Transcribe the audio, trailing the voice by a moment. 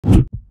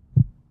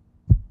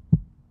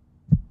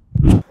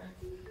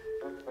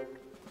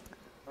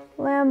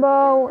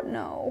Lambo,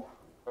 no.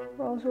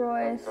 Rolls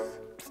Royce,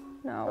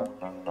 no.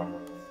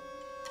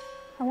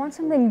 I want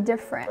something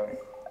different,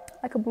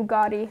 like a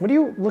Bugatti. What are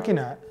you looking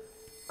at?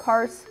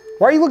 Cars.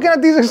 Why are you looking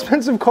at these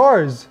expensive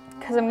cars?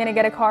 Because I'm gonna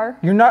get a car.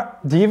 You're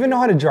not, do you even know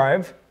how to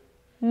drive?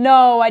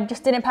 No, I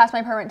just didn't pass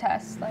my permit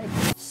test.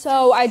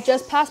 So I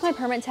just passed my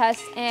permit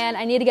test and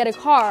I need to get a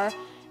car.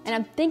 And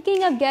I'm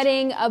thinking of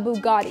getting a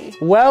Bugatti.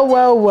 Well,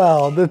 well,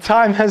 well, the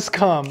time has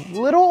come.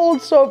 Little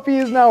old Sophie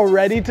is now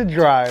ready to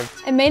drive.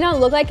 It may not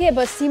look like it,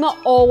 but Seema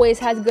always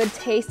has good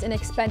taste in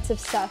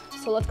expensive stuff.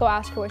 So let's go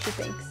ask her what she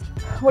thinks.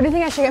 What do you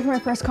think I should get for my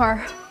first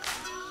car?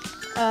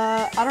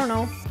 I don't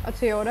know, a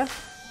Toyota.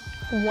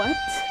 What?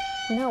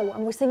 No, I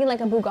was thinking like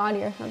a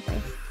Bugatti or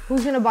something.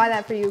 Who's gonna buy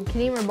that for you,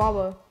 Keem or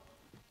Baba?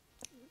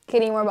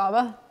 Keem or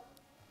Baba?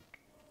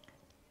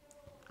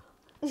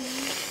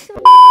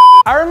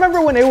 I remember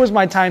when it was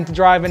my time to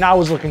drive and I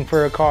was looking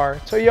for a car.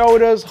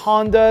 Toyotas,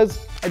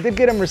 Hondas. I did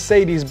get a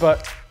Mercedes,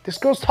 but this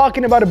girl's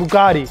talking about a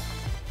Bugatti.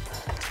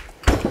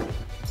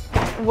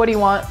 What do you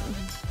want?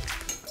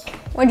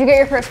 When'd you get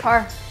your first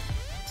car?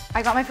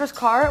 I got my first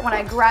car when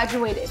I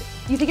graduated.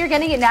 You think you're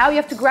getting it now? You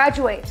have to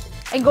graduate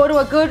and go to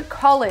a good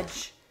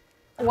college.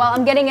 Well,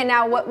 I'm getting it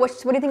now. What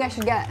do you think I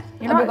should get?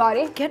 You're a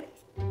Bugatti?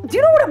 Do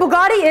you know what a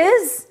Bugatti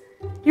is?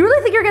 You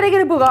really think you're gonna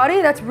get a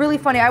Bugatti? That's really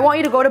funny. I want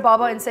you to go to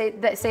Baba and say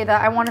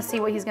that. I want to see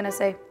what he's gonna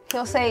say.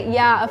 He'll say,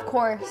 yeah, of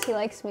course, he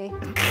likes me.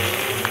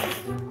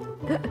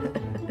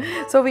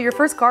 Sophie, your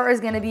first car is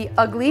gonna be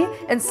ugly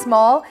and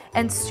small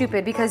and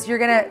stupid because you're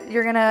not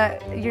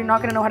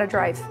gonna know how to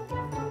drive.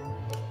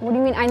 What do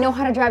you mean? I know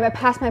how to drive. I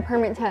passed my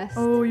permit test.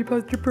 Oh, you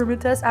passed your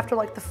permit test after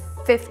like the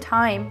 5th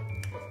time.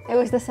 It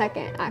was the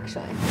 2nd,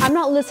 actually. I'm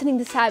not listening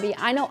to Sabby.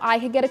 I know I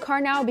could get a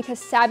car now because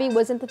Sabby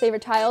wasn't the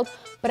favorite child,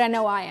 but I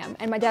know I am,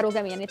 and my dad will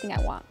get me anything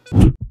I want.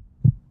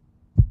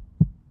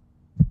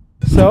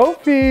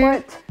 Sophie!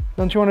 What?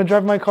 Don't you want to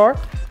drive my car?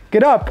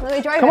 Get up. Let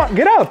me drive it. Come on,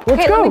 get up.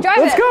 Let's go. Let me drive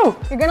Let's go.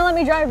 You're gonna let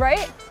me drive,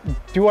 right?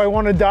 Do I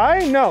want to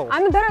die? No.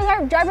 I'm a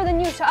better driver than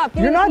you. Shut up.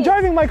 You're not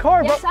driving my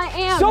car, Yes, bro. I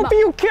am. Sophie,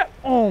 you can't.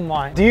 Oh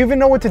my. Do you even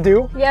know what to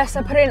do? Yes,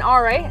 I put it in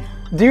R, right?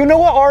 Do you know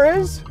what R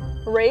is?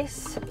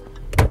 Race.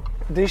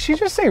 Did she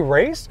just say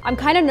race? I'm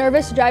kind of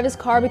nervous to drive this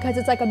car because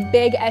it's like a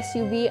big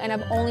SUV and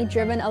I've only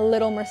driven a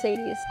little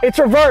Mercedes. It's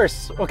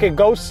reverse. Okay,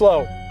 go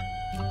slow.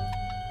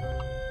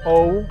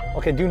 Oh,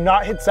 okay, do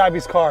not hit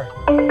Sabby's car.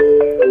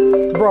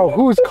 Bro,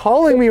 who's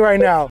calling me right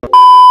now?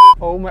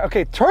 Oh my,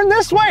 okay, turn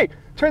this way.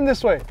 Turn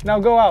this way. Now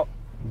go out.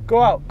 Go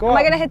out, go out. Am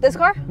I gonna hit this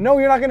car? No,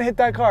 you're not gonna hit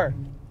that car.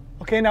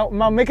 Okay,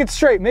 now make it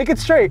straight, make it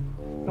straight.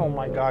 Oh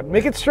my God,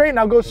 make it straight,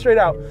 now go straight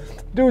out.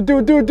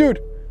 Dude.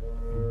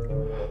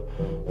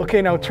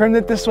 Okay, now turn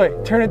it this way,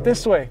 turn it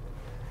this way.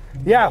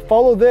 Yeah,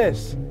 follow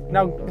this.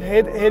 Now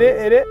hit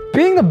it.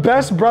 Being the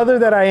best brother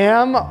that I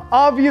am,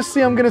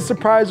 obviously I'm gonna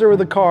surprise her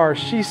with a car.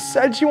 She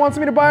said she wants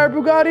me to buy her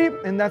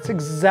Bugatti, and that's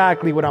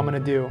exactly what I'm gonna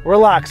do.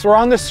 Relax, we're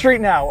on the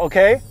street now,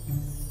 okay?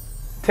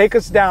 Take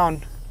us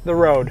down the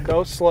road.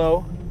 Go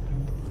slow.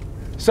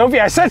 Sophie,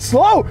 I said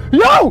slow!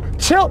 Yo!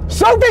 Chill!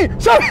 Sophie!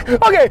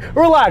 Okay,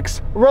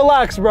 relax,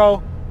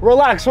 bro.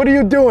 Relax, what are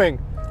you doing?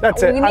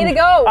 That's it. We need to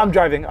go. I'm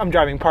driving.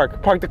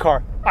 Park the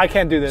car. I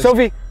can't do this.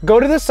 Sophie, go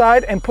to the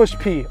side and push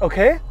P,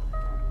 okay?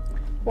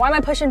 Why am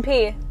I pushing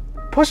P?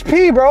 Push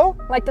P, bro.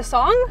 Like the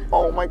song?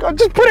 Oh my God,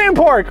 just put it in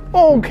park.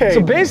 Okay. So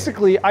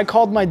basically, I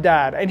called my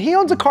dad, and he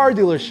owns a car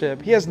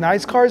dealership. He has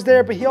nice cars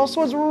there, but he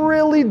also has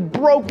really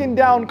broken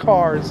down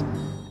cars.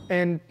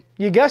 And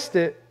you guessed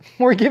it,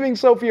 we're giving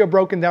Sophie a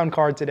broken down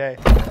car today.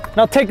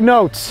 Now take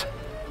notes.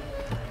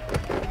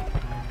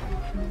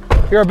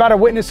 You're about to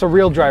witness a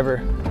real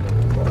driver.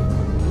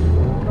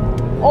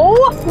 Oh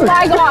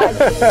my God.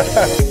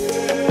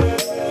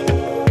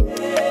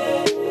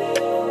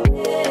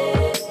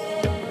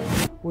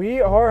 We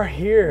are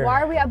here.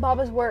 Why are we at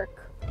Baba's work?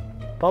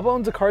 Baba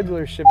owns a car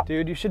dealership,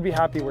 dude. You should be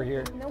happy we're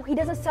here. No, he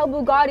doesn't sell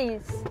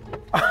Bugattis.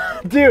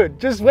 Dude,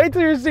 just wait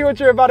till you see what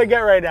you're about to get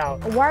right now.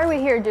 Why are we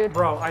here, dude?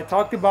 Bro, I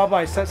talked to Baba,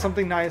 I said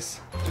something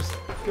nice. Just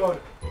go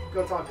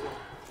talk to him.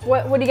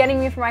 What are you getting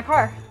me for my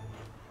car?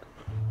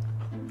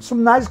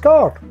 Some nice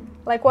car.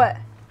 Like what?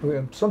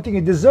 Something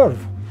you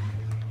deserve.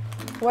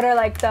 What are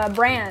like the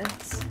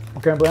brands?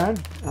 Okay, Brian.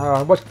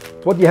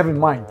 What do you have in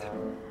mind?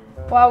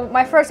 Well,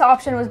 my first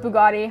option was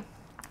Bugatti.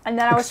 And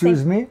then I was thinking...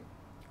 Excuse me?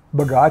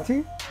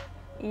 Bugatti?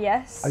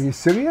 Yes. Are you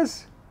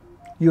serious?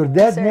 Your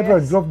dad Serious. never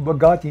drove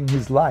Bugatti in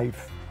his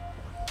life.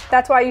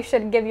 That's why you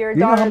should give your Do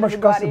you know daughter how much the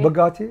costs a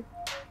Bugatti. Bugatti?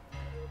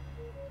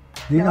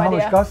 Do you know how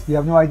much costs? You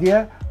have no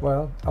idea?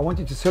 Well, I want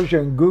you to search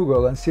on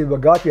Google and see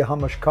Bugatti how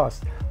much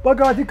costs.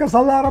 Bugatti costs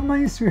a lot of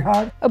money,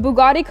 sweetheart. A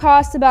Bugatti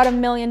costs about $1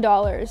 million.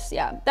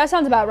 Yeah, that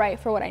sounds about right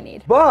for what I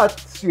need. But,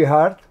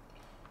 sweetheart,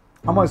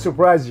 I'm gonna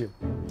surprise you.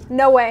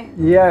 No way.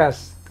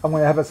 Yes, I'm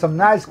gonna have some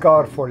nice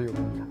car for you.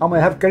 I'm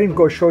gonna have Karim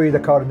go show you the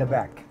car in the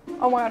back.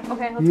 Oh my God,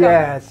 okay, let's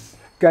Yes,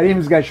 Karim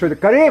is gonna show you.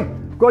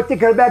 Karim, go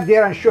take her back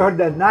there and show her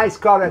the nice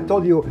car I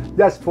told you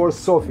that's for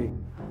Sophie.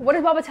 go. What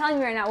is Baba telling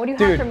me right now? What do you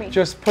have for me? Dude,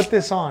 just put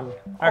this on.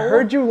 I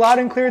heard you loud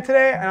and clear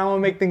today, and I'm gonna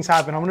make things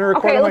happen. I'm gonna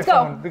record on my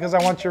phone because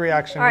I want your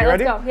reaction. All right, you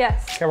ready? let's go.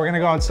 Yes. Okay, we're gonna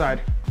go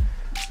outside.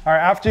 All right,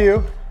 after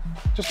you,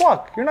 just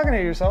walk. You're not gonna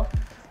hit yourself.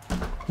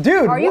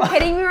 Dude. Are you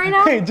kidding me right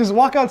now? Hey, just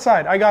walk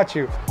outside. I got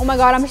you. Oh my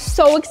God, I'm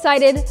so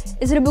excited.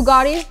 Is it a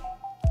Bugatti?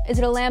 Is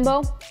it a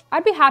Lambo?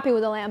 I'd be happy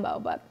with a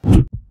Lambo, but.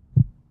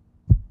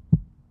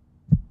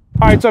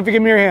 All right, Sophie,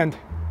 give me your hand.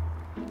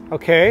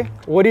 Okay,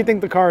 what do you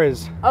think the car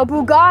is? A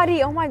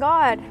Bugatti, oh my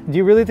God. Do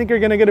you really think you're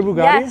gonna get a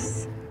Bugatti?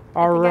 Yes.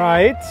 All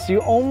right, so you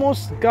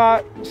almost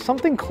got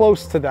something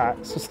close to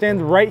that. So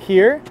stand right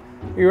here.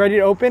 Are you ready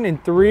to open in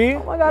 3,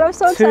 Oh my God, I'm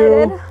so 2,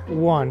 excited.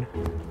 1.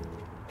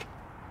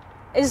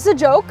 Is this a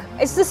joke?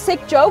 Is this a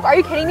sick joke? Are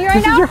you kidding me right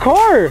now? This is your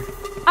car.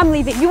 I'm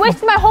leaving. You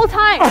wasted my whole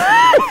time.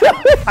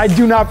 I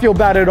do not feel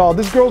bad at all.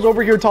 This girl's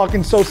over here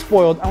talking so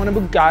spoiled. I want a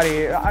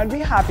Bugatti. I'd be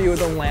happy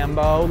with a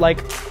Lambo.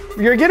 Like,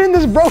 you're getting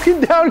this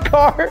broken down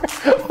car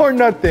or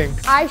nothing.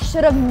 I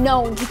should have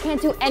known. You can't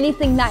do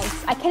anything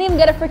nice. I can't even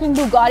get a freaking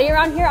Bugatti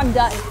around here. I'm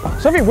done.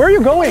 Sophie, where are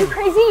you going? Are you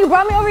crazy? You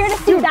brought me over here to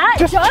see that?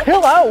 Just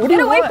chill out. What do Get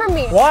you away want? from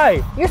me.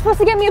 Why? You're supposed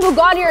to get me a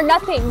Bugatti or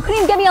nothing. You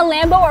couldn't even get me a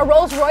Lambo or a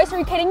Rolls Royce. Are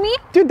you kidding me?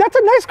 Dude, that's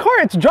a nice car.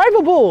 It's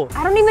drivable.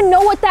 I don't even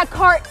know what that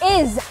car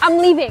is. I'm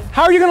leaving.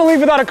 How are you gonna leave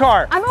without a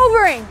car? I'm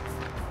Ubering.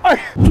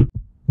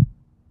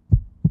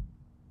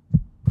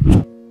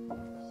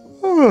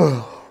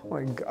 Oh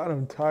my God,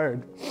 I'm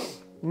tired.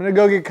 I'm gonna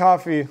go get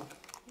coffee.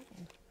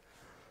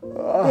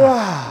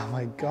 Oh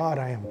my God,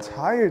 I am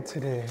tired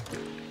today.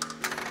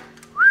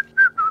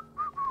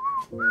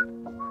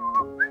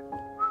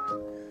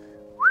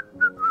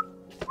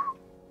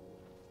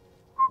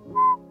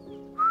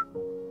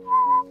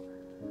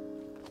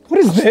 What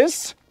is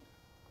this?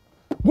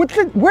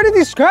 Where did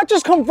these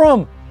scratches come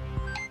from?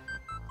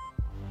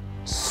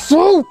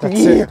 Sophie! That's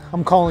it.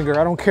 I'm calling her.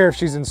 I don't care if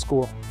she's in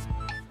school.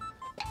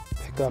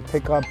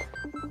 Pick up.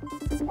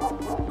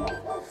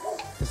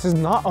 This is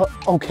not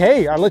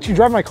okay. I let you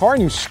drive my car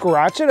and you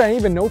scratch it? I didn't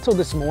even know till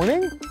this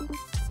morning?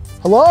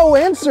 Hello,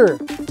 answer.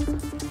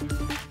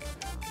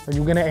 Are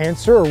you gonna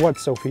answer or what,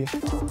 Sophie?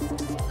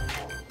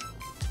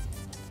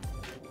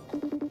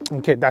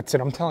 Okay, that's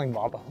it. I'm telling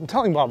Baba.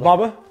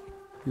 Baba?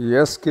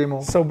 Yes,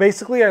 Keemo. So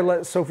basically, I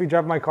let Sophie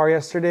drive my car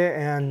yesterday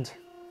and...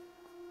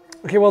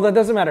 Okay, well, that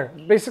doesn't matter.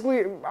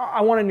 Basically,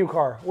 I want a new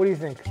car. What do you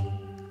think?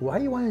 Why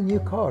you want a new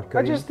car,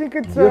 Karim? I just think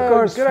it's Your a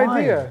car's good fine.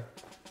 idea.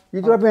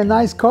 You drive a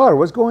nice car.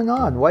 What's going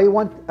on? Why you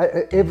want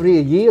every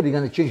year you're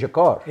gonna change a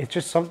car? It's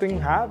just something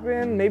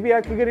happened. Maybe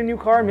I could get a new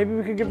car. Maybe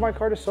we could give my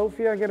car to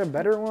Sophie. I get a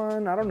better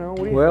one. I don't know.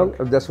 What do you think?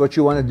 If that's what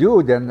you want to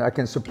do, then I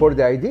can support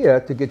the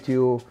idea to get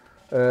you.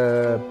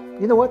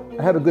 You know what?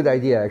 I have a good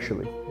idea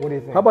actually. What do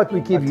you think? How about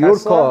we keep a your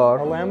Tesla? car?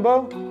 A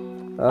Lambo?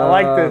 I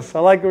like this. I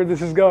like where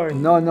this is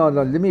going. No.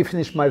 Let me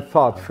finish my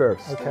thought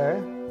first.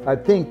 Okay. I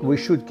think we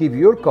should give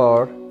your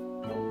car,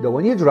 the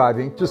one you're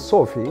driving, to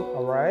Sophie.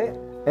 All right.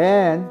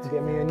 And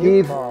Get me a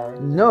new car.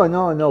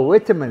 No.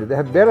 Wait a minute. I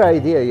have a better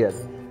idea yet.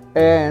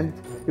 And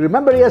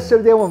remember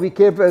yesterday when we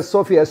gave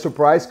Sophie a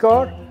surprise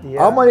car?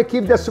 Yeah. I'm gonna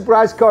keep the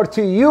surprise car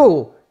to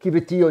you. Give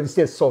it to you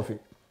instead, Sophie.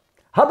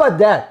 How about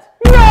that?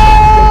 No!